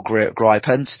only little gripe.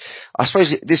 And I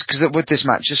suppose because with this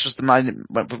match, this was the main,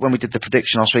 when we did the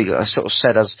prediction last week, I sort of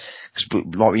said, I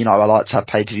like to have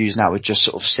pay-per-views now with just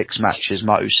sort of 6 matches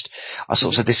most. I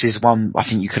sort of said this is one I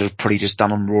think you could have probably just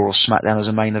done on Raw or SmackDown as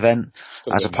a main event,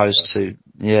 as opposed to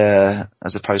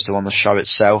on the show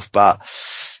itself. But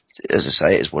as I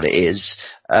say, it is what it is.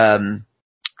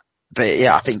 But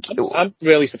yeah, I think I'm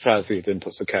really surprised that he didn't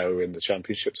put Sakura in the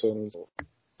championship tournament.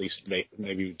 At least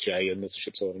maybe Jay in the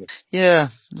ship tournament. Yeah,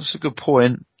 that's a good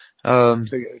point.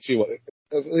 If you want,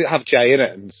 have Jay in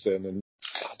it and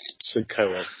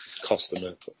Sakura cost them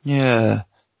it. Yeah,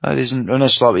 that isn't.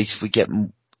 Unless we get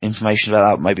information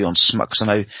about that maybe on Smack, because I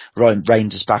know Roman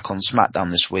Reigns is back on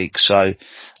SmackDown this week. So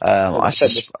I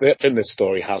think this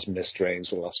story has missed Reigns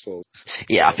for the last 4.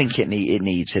 Yeah, I think it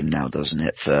needs him now, doesn't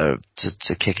it,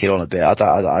 to kick it on a bit.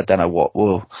 I don't know what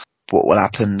will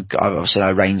happen. Obviously,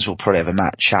 Reigns will probably have a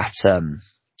match at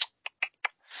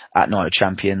Night of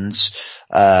Champions.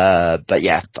 But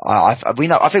yeah,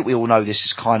 I think we all know this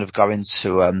is kind of going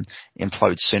to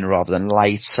implode sooner rather than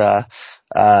later.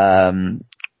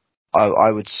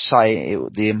 I would say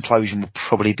the implosion will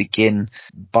probably begin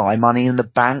by Money in the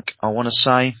Bank, I want to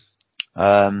say.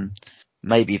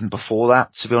 Maybe even before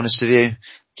that, to be honest with you.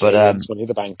 But Money in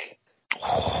the Bank.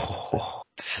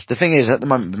 The thing is, at the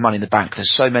moment with Money in the Bank,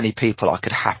 there's so many people I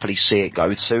could happily see it go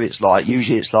to. It's like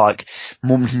usually it's like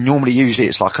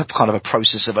a kind of a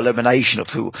process of elimination of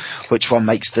which one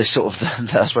makes the sort of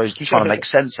I suppose trying to make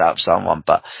sense out of someone.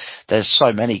 But there's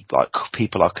so many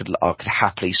people I could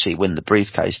happily see win the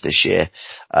briefcase this year.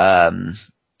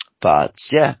 But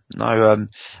yeah, no.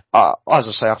 As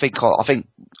I say, I think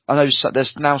I know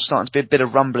there's now starting to be a bit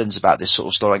of rumblings about this sort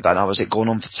of story going, has it gone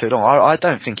on for too long? I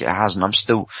don't think it hasn't. I'm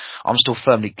still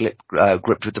firmly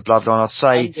gripped with the bloodline, I'd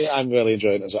say. I'm really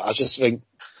enjoying it as well.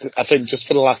 I think just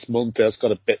for the last month, there's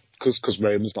got a bit, because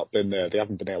Roman's not been there, they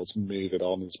haven't been able to move it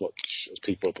on as much as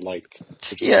people would like.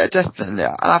 Yeah, definitely.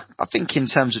 I think in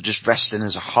terms of just wrestling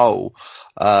as a whole,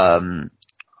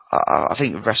 I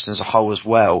think wrestling as a whole as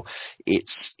well,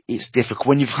 it's difficult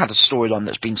when you've had a storyline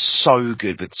that's been so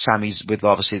good with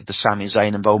obviously the Sami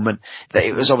Zayn involvement, that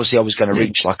it was obviously always going to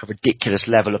reach like a ridiculous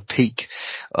level of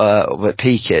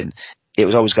peaking. It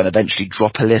was always going to eventually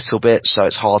drop a little bit, so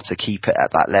it's hard to keep it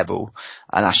at that level.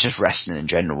 And that's just wrestling in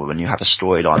general. When you have a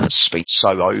storyline that's been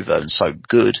so over and so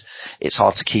good, it's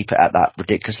hard to keep it at that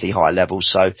ridiculously high level.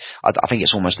 So I think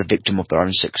it's almost a victim of their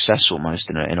own success, almost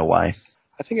in a way.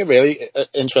 I think a really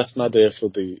interesting idea for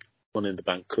the Money in the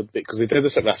Bank could be, because they did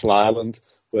this at Wrestle Island,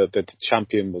 where the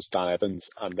champion was Dan Evans,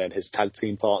 and then his tag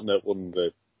team partner won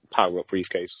the Power Up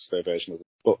briefcase, their version of it.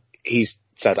 But he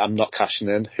said, I'm not cashing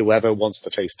in. Whoever wants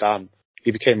to face Dan,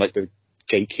 he became like the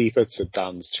gatekeeper to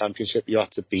Dan's championship. You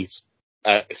had to beat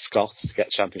Scott to get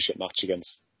a championship match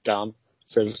against Dan.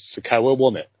 So if Sikoa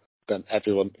won it, then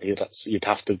you'd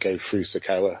have to go through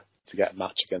Sikoa to get a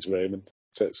match against Roman.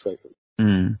 So it's like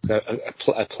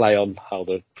a play on how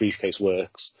the briefcase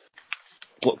works.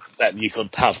 But then you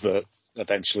could have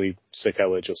eventually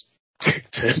Sikoa just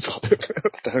turns on it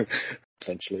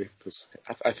eventually. Because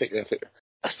I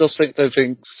still think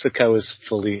Sikoa's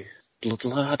fully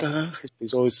bloodline. I don't know.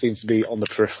 He's always seems to be on the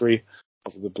periphery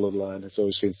of the bloodline. It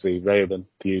always seems to be Roman,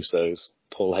 the Usos,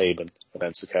 Paul Heyman, and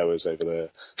then Sikoa's over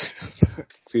there. So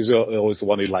he's always the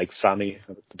one who liked Sami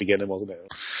at the beginning, wasn't it?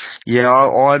 Yeah,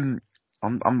 I'm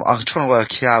trying to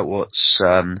work out what's.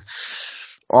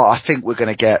 I think we're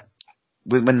going to get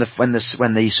when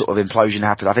the sort of implosion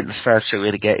happens. I think the first thing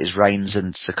we're going to get is Reigns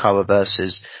and Sikoa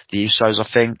versus the Usos. I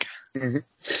think. Mm-hmm.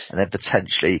 And then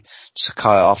potentially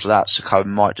Sikoa after that. Sikoa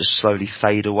might just slowly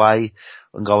fade away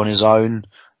and go on his own.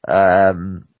 I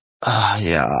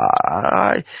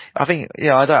think,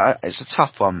 it's a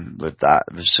tough one with that,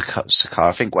 with Sikoa.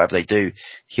 I think whatever they do,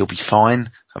 he'll be fine.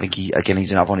 I think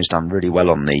he's another one who's done really well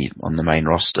on the main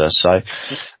roster. So,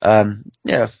 I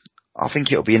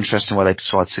think it'll be interesting where they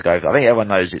decide to go. I think everyone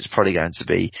knows it's probably going to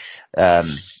be,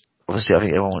 obviously I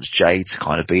think everyone wants Jay to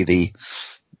kind of be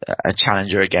a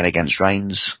challenger again against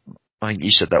Reigns. I think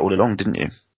you said that all along, didn't you?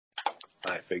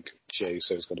 I think Jey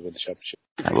Uso's going to win the championship.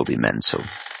 That will be mental.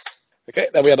 Okay,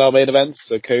 then we had our main event,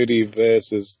 so Cody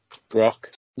versus Brock.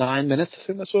 9 minutes, I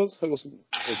think this was. It wasn't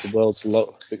the world's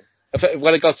lot.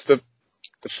 When it got to the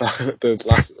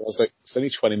last, I was like, there's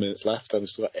only 20 minutes left, and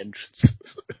it's got entrance.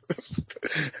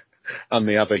 And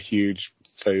they have a huge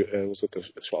photo, was it the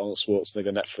Arnold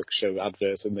Schwarzenegger Netflix show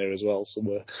advert in there as well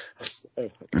somewhere.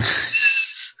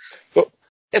 But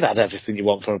it had everything you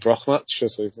want from a Brock match.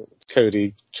 So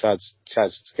Cody tries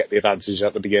to get the advantage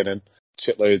at the beginning.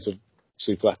 Shitloads of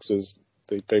suplexes.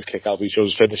 They both kick out each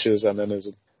other's finishes, and then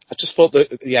I just thought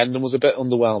that the ending was a bit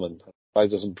underwhelming. Why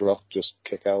doesn't Brock just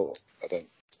kick out? That's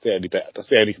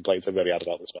the only complaint I really had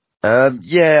about this match.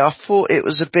 I thought it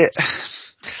was a bit.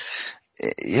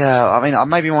 Yeah, I mean,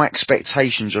 maybe my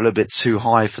expectations are a little bit too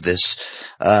high for this,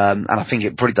 and I think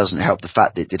it probably doesn't help the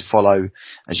fact that it did follow,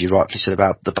 as you rightly said,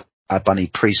 about the Bad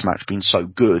Bunny Priest match being so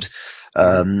good.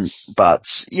 But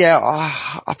yeah,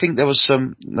 I think there was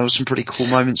some pretty cool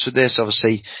moments with this.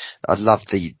 Obviously, I love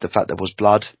the fact there was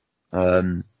blood.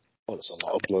 There's a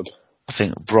lot of blood. I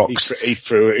think Brock he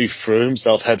threw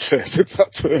himself headfirst into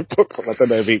that turnbuckle. I don't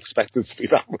know if he expected to be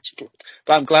that much blood,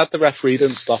 but I'm glad the referee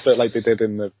didn't stop it like they did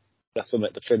in the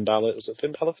Finn Balor. Was it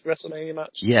Finn Balor for the WrestleMania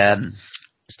match? Yeah.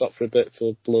 Stopped for a bit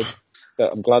for blood.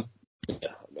 But I'm glad.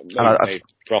 Yeah, maybe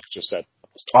Brock just said.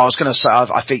 I was going to say,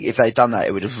 I think if they'd done that,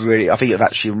 it would have really. I think it would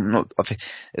actually not. I think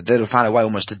they'd have found a way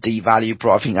almost to devalue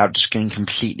Brock. I think that would just going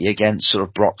completely against sort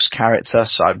of Brock's character.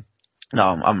 So, no,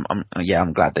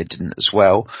 I'm glad they didn't as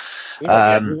well.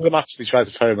 The match they tried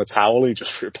to throw him a towel, he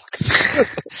just threw it back.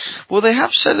 Well, they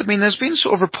have said. I mean, there's been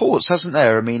sort of reports, hasn't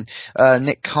there? I mean,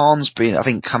 Nick Khan's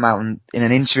come out in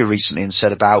an interview recently and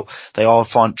said about they are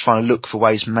trying to look for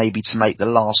ways maybe to make the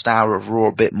last hour of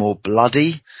Raw a bit more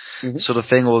bloody, sort of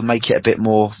thing, or make it a bit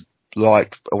more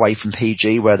like away from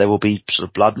PG, where there will be sort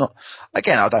of blood. I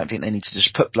don't think they need to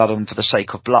just put blood on for the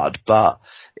sake of blood, but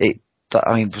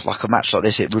like a match like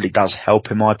this, it really does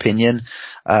help, in my opinion.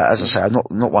 As I say, I'm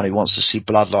not one who wants to see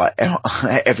blood like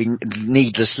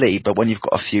needlessly, but when you've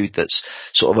got a feud that's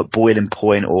sort of at boiling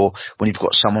point, or when you've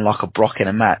got someone like a Brock in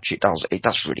a match, it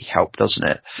does really help, doesn't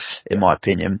it? In my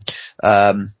opinion.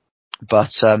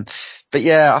 But But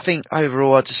yeah, I think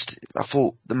overall, I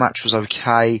thought the match was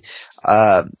okay.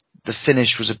 The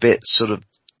finish was a bit sort of,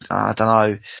 I don't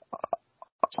know.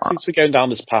 Seems to be going down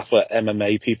this path where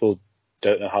MMA people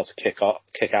don't know how to kick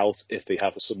out if they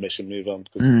have a submission move on,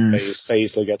 because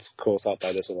Baszler gets caught out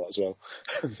by this a lot as well.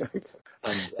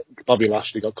 And Bobby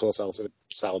Lashley got caught out in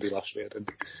Saudi last year, didn't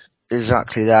he?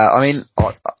 Exactly that. I mean,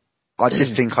 I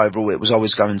did think overall it was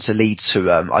always going to lead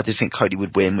to, I did think Cody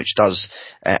would win, which does,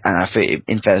 and I think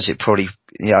in fairness it probably,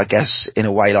 I guess in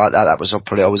a way like that was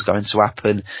probably always going to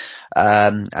happen.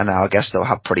 And now I guess they'll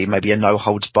have probably maybe a no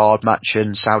holds barred match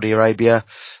in Saudi Arabia,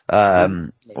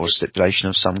 or a stipulation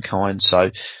of some kind.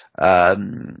 But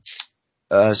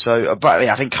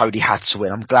yeah, I think Cody had to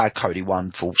win. I'm glad Cody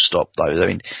won, full stop though. I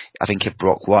mean, I think if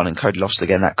Brock won and Cody lost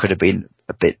again, that could have been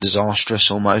a bit disastrous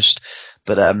almost.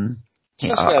 But,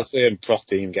 especially as the Brock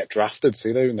didn't even get drafted,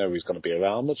 so they don't know he's going to be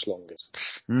around much longer.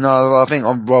 No, I think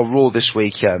on Raw this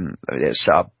week, it's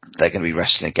set up, they're going to be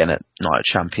wrestling again at Night of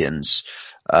Champions.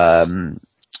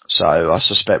 So I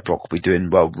suspect Brock will be doing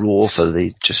Raw for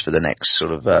the next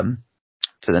sort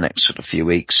of few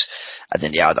weeks. And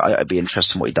then it'd be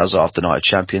interesting what he does after Night of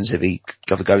Champions if he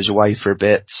ever goes away for a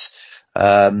bit.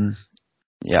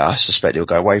 I suspect he'll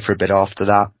go away for a bit after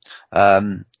that.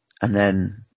 And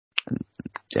then,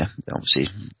 obviously,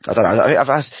 I don't know.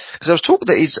 Because I was talking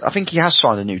that I think he has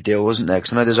signed a new deal, wasn't there?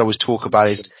 Because I know there's always talk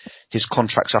about his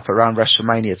contract's up around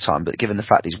WrestleMania time, but given the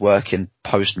fact he's working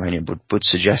post-Mania would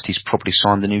suggest he's probably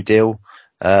signed a new deal.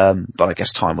 But I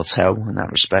guess time will tell in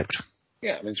that respect.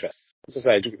 Yeah, I'm interested. As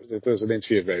I say, there was an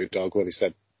interview of Road Dogg where he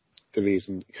said the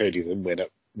reason Cody didn't win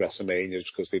at WrestleMania is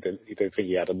because he didn't think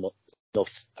he had enough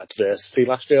adversity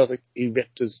last year. I was like, he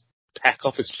ripped his peck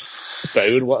off his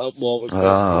bone. What more was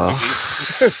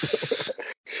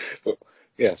But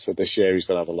yeah, so this year he's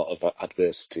going to have a lot of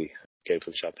adversity going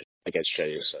for the championship against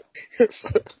Jey Uso.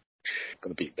 Going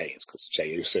to beat Reigns because Jey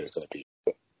Uso is going to beat.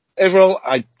 But overall,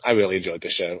 I really enjoyed the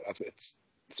show.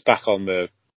 It's back on the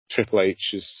Triple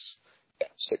H's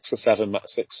 6 or 7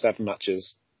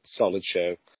 matches, solid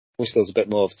show. Wish there was a bit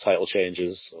more of title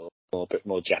changes or a bit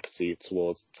more jeopardy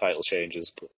towards title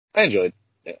changes, but I enjoyed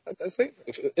it. I think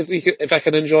if I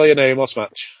can enjoy an Omos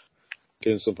match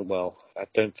doing something well, I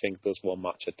don't think there's one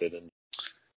match I didn't.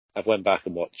 I've went back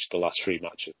and watched the last 3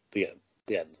 matches at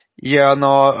the end. Yeah,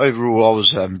 no, overall I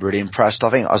was really impressed. I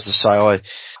think, as I say, I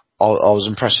was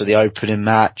impressed with the opening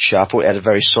match. I thought it had a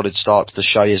very solid start to the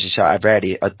show. As you said, I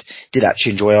did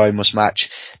actually enjoy Omos match.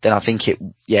 Then I think it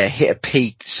hit a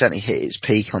peak, certainly hit its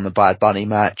peak on the Bad Bunny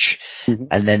match. Mm-hmm.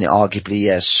 And then it arguably,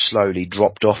 slowly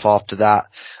dropped off after that,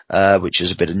 which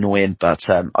is a bit annoying. But,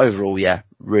 overall,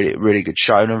 really, really good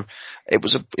show. And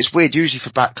it's weird. Usually for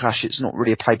Backlash, it's not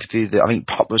really a pay-per-view that, I mean,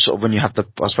 sort of when you have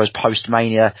I suppose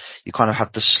post-Mania, you kind of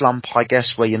have the slump, I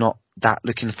guess, where you're not that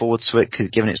looking forward to it,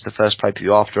 given it's the first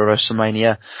pay-per-view after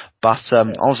WrestleMania. But, I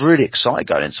was really excited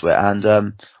going into it, and,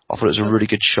 I thought it was a really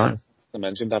good show. I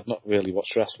mentioned I've not really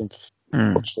watched wrestling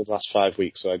much for the last 5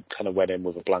 weeks, so I kind of went in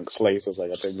with a blank slate. I was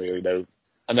like, I didn't really know.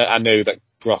 I know that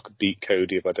Brock beat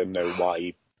Cody, but I didn't know why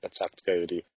he attacked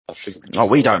Cody.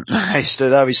 We don't. We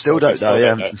still don't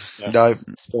know. No,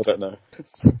 still don't know.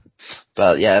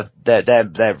 But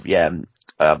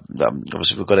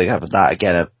obviously we've got to have that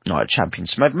again at Night of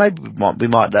Champions. Maybe we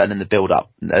might learn in the build up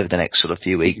over the next sort of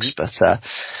few weeks.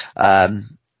 Mm-hmm.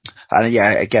 But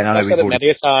again, I know we've many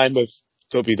a time with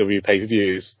WWE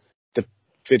pay-per-views, the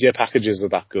video packages are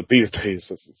that good these days.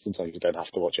 Sometimes you don't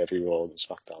have to watch every Raw and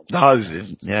SmackDown.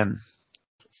 No,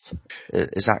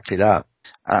 exactly that.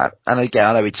 And again,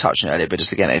 I know we touched on it earlier, but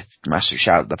just again, a massive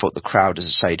shout. I thought the crowd, as I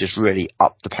say, just really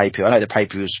upped the pay-per-view. I know the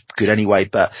pay-per-view was good anyway,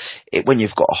 but when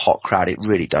you've got a hot crowd, it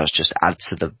really does just add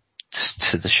to the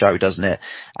show, doesn't it?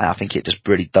 And I think it just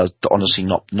really does, honestly,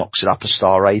 knocks it up a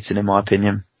star rating, in my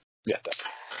opinion. Yeah, definitely.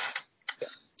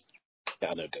 Yeah,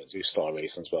 I know don't do star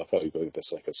ratings, but I'll probably give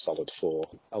this like a solid 4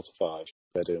 out of 5.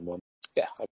 They're doing one. Yeah,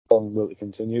 how long will it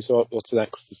continue? So what's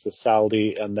next? Is the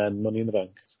Saudi and then Money in the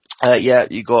Bank?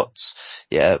 You got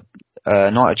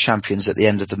Night of Champions at the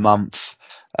end of the month.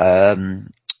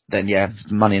 Then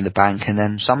Money in the Bank, and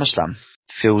then SummerSlam.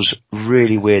 Feels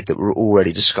really weird that we're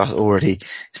already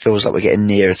feels like we're getting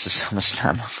nearer to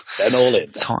SummerSlam. And all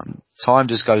in. Time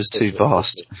just goes too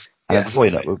fast. And before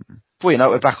you know,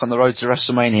 we're back on the road to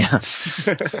WrestleMania.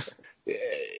 Yeah,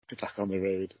 back on the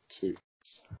road to.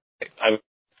 I'm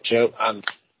Joe, and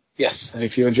yes, and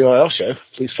if you enjoy our show,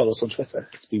 please follow us on Twitter.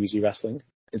 It's BBC Wrestling.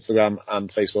 Instagram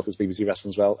and Facebook is BBC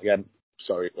Wrestling as well. Again,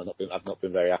 sorry, I've not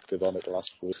been very active on it the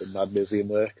last 4 weeks. Been mad busy in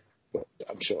work, but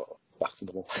I'm sure back to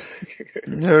normal.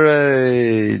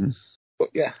 Hooray! But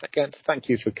yeah, again, thank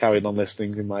you for carrying on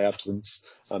listening in my absence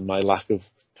and my lack of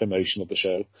promotion of the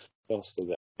show. We'll still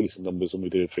get decent numbers, and we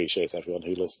do appreciate everyone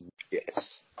who listens.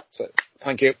 Yes. So,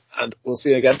 thank you, and we'll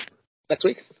see you again next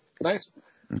week. Good night.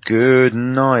 Good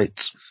night.